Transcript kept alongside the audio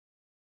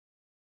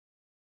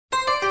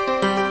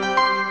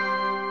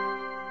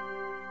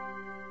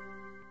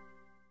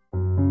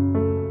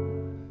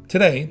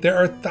Today, there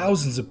are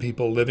thousands of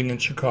people living in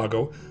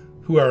Chicago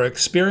who are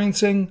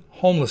experiencing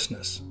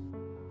homelessness.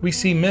 We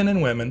see men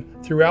and women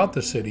throughout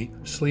the city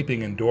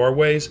sleeping in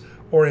doorways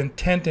or in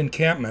tent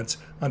encampments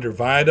under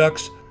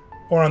viaducts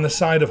or on the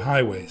side of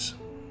highways.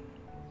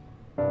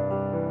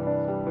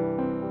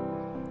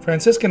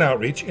 Franciscan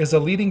Outreach is a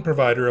leading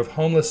provider of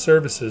homeless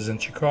services in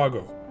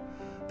Chicago.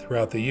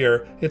 Throughout the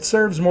year, it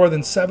serves more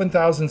than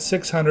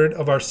 7,600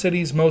 of our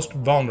city's most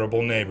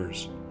vulnerable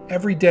neighbors.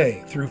 Every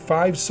day, through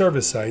 5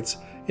 service sites,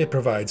 it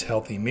provides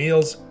healthy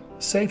meals,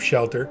 safe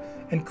shelter,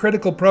 and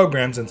critical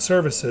programs and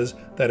services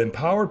that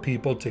empower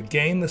people to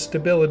gain the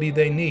stability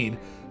they need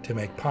to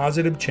make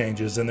positive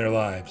changes in their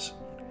lives.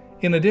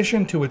 In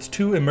addition to its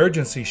 2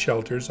 emergency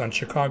shelters on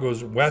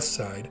Chicago's west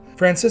side,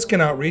 Franciscan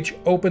Outreach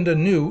opened a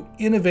new,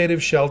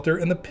 innovative shelter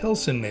in the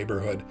Pilsen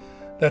neighborhood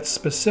that's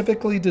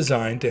specifically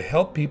designed to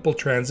help people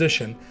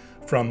transition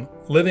from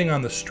living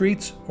on the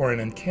streets or in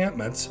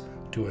encampments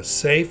to a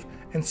safe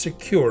and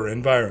secure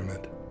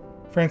environment.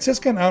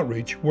 Franciscan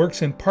Outreach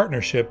works in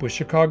partnership with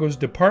Chicago's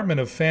Department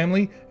of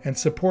Family and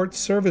Support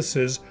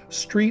Services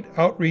street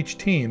outreach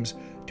teams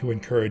to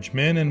encourage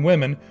men and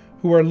women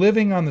who are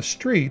living on the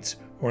streets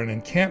or in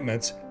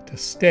encampments to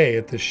stay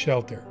at this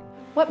shelter.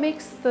 What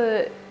makes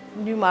the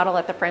new model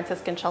at the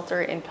Franciscan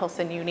Shelter in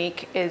Pilsen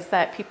unique is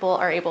that people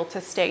are able to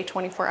stay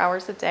 24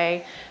 hours a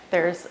day.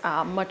 There's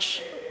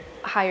much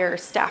higher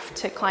staff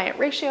to client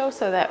ratio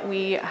so that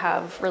we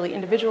have really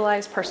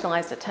individualized,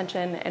 personalized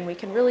attention, and we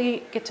can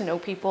really get to know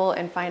people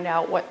and find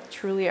out what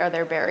truly are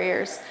their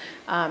barriers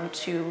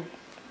to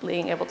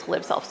being able to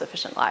live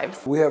self-sufficient lives.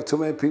 We have too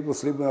many people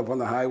sleeping up on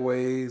the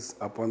highways,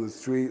 up on the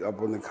street,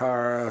 up on the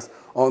cars,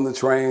 on the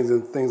trains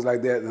and things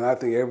like that, and I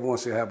think everyone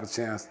should have a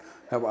chance,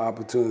 have an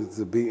opportunity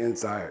to be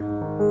inside.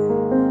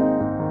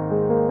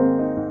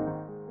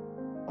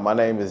 My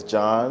name is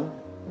John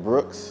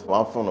Brooks.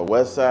 I'm from the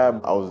west side.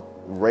 I was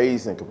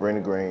raised in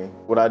Cabrini Green.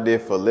 What I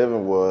did for a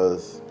living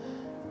was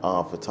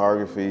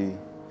photography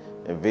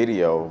and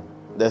video.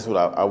 That's what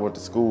I went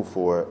to school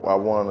for. I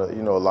won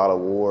a lot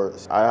of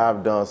awards. I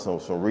have done some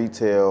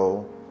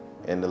retail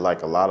and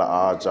like a lot of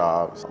odd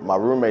jobs. My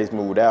roommates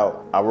moved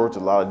out. I worked a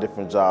lot of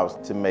different jobs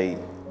to make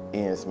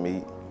ends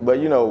meet. But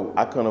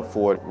I couldn't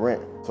afford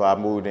rent. So I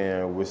moved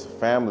in with some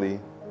family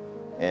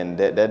and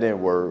that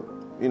didn't work.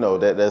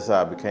 That's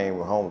how I became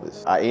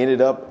homeless. I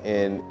ended up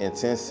in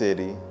Tent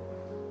City.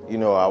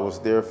 I was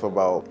there for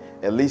about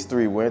at least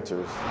 3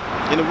 winters.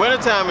 In the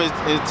wintertime in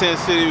Tent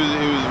City, it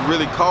was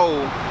really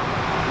cold.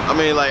 I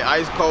mean, like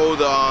ice cold,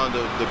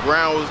 the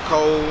ground was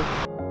cold.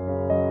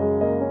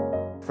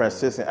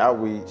 Franciscan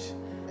Outreach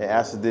and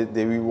asked us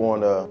did we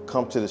want to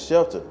come to the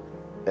shelter.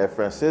 At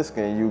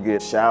Franciscan, you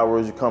get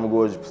showers, you come and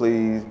go as you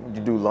please,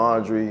 you do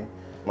laundry.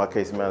 My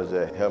case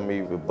manager helped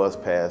me with bus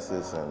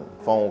passes and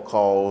phone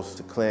calls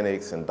to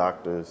clinics and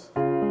doctors.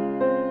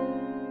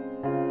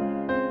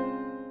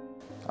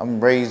 I'm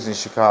raised in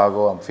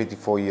Chicago, I'm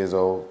 54 years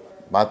old.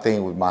 My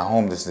thing with my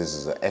homelessness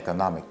is an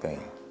economic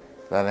thing.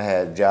 I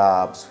had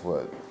jobs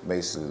for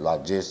basically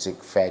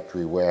logistic,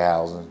 factory,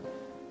 warehousing,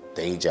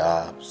 day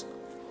jobs,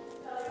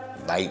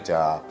 night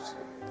jobs,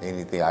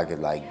 anything I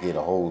could get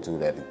a hold to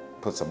that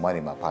put some money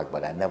in my pocket,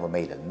 but I never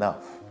made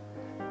enough.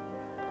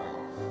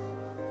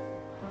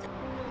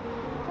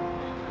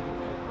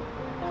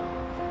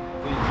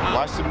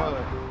 Watch the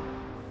mud.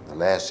 The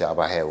last job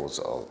I had was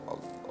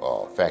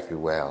a factory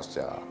warehouse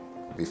job.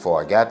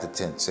 Before I got to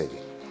Tent City,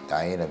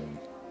 I ended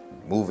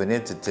up moving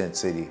into Tent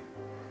City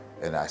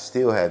and I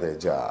still had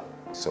that job.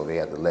 So they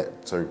had to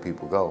let certain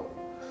people go.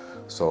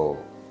 So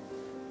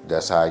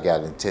that's how I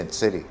got in Tent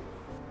City.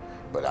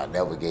 But I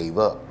never gave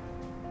up.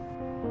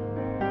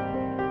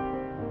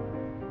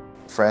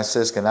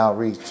 Franciscan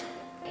Outreach,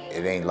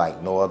 it ain't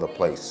like no other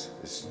place.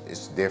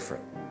 It's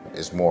different.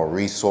 It's more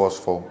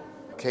resourceful.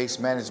 Case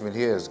management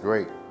here is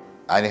great.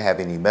 I didn't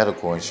have any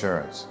medical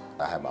insurance.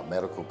 I have my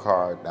medical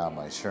card, now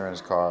my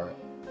insurance card.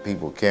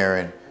 People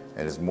caring,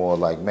 and it's more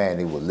like, man,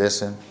 they would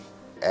listen,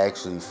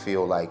 actually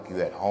feel like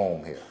you at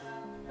home here.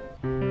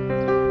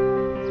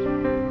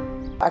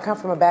 I come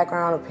from a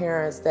background of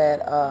parents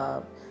that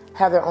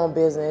have their own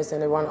business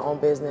and they run their own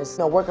business.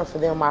 Working for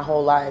them my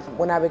whole life.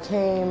 When I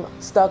became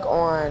stuck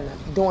on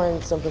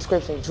doing some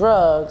prescription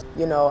drugs,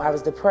 I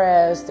was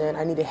depressed and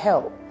I needed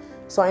help.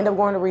 So I ended up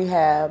going to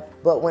rehab,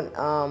 but when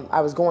I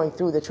was going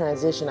through the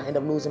transition, I ended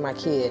up losing my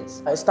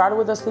kids. It started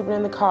with us sleeping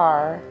in the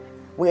car.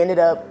 We ended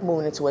up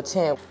moving into a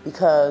tent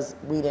because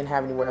we didn't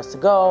have anywhere else to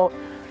go.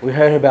 We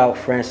heard about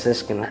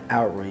Franciscan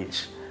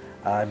Outreach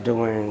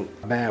during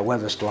a bad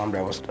weather storm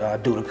that was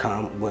due to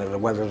come, where the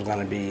weather was going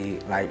to be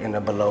in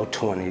the below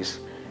 20s.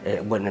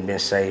 It wouldn't have been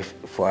safe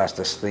for us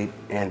to sleep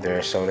in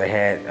there, so they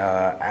had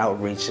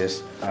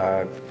outreaches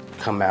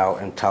come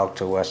out and talk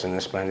to us and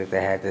explain that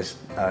they had this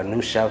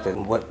new shelter.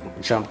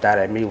 What jumped out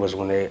at me was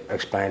when they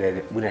explained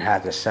that we didn't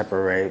have to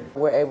separate.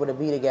 We're able to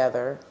be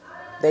together.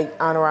 They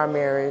honor our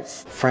marriage.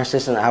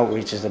 Franciscan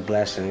Outreach is a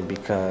blessing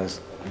because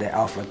they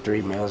offer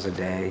 3 meals a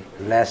day,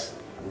 less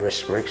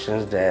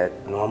restrictions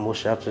that normal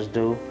shelters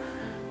do,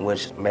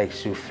 which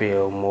makes you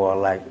feel more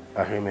like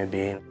a human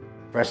being.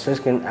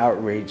 Franciscan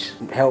Outreach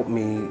helped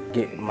me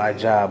get my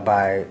job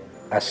by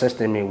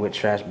assisting me with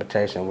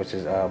transportation, which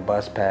is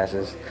bus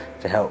passes,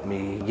 to help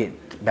me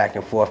get back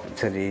and forth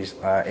to these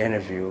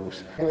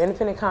interviews. I'm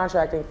independent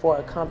contracting for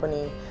a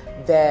company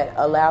that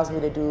allows me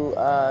to do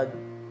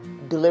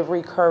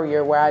delivery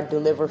courier where I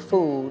deliver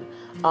food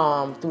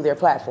through their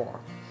platform.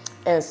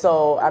 And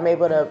so I'm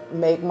able to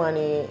make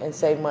money and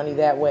save money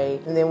that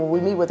way. And then when we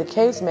meet with the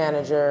case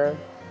manager,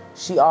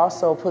 she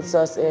also puts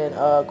us in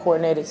a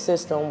coordinated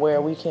system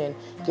where we can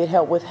get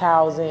help with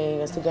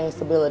housing and to gain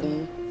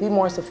stability, be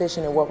more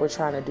sufficient in what we're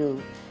trying to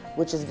do,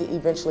 which is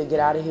eventually get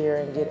out of here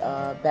and get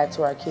back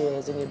to our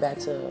kids and get back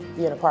to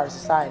being a part of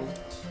society.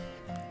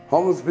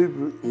 Homeless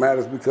people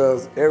matters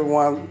because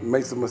everyone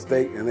makes a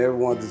mistake and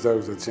everyone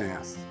deserves a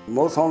chance.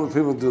 Most homeless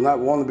people do not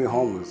want to be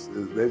homeless.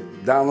 They're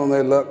down on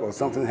their luck or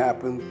something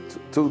happened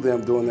to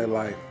them during their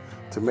life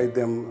to make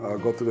them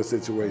go through the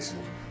situation.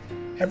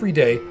 Every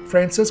day,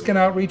 Franciscan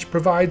Outreach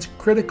provides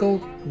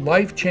critical,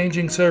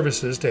 life-changing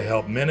services to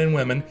help men and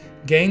women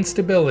gain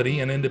stability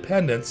and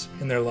independence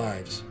in their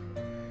lives.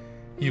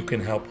 You can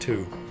help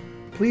too.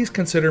 Please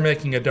consider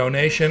making a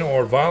donation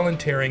or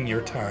volunteering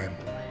your time.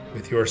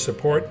 With your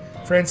support,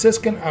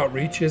 Franciscan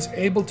Outreach is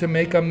able to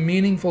make a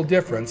meaningful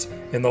difference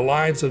in the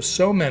lives of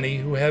so many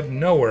who have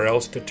nowhere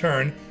else to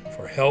turn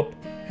for help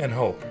and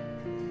hope.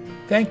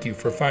 Thank you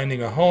for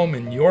finding a home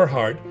in your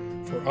heart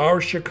for our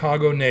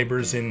Chicago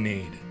neighbors in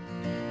need.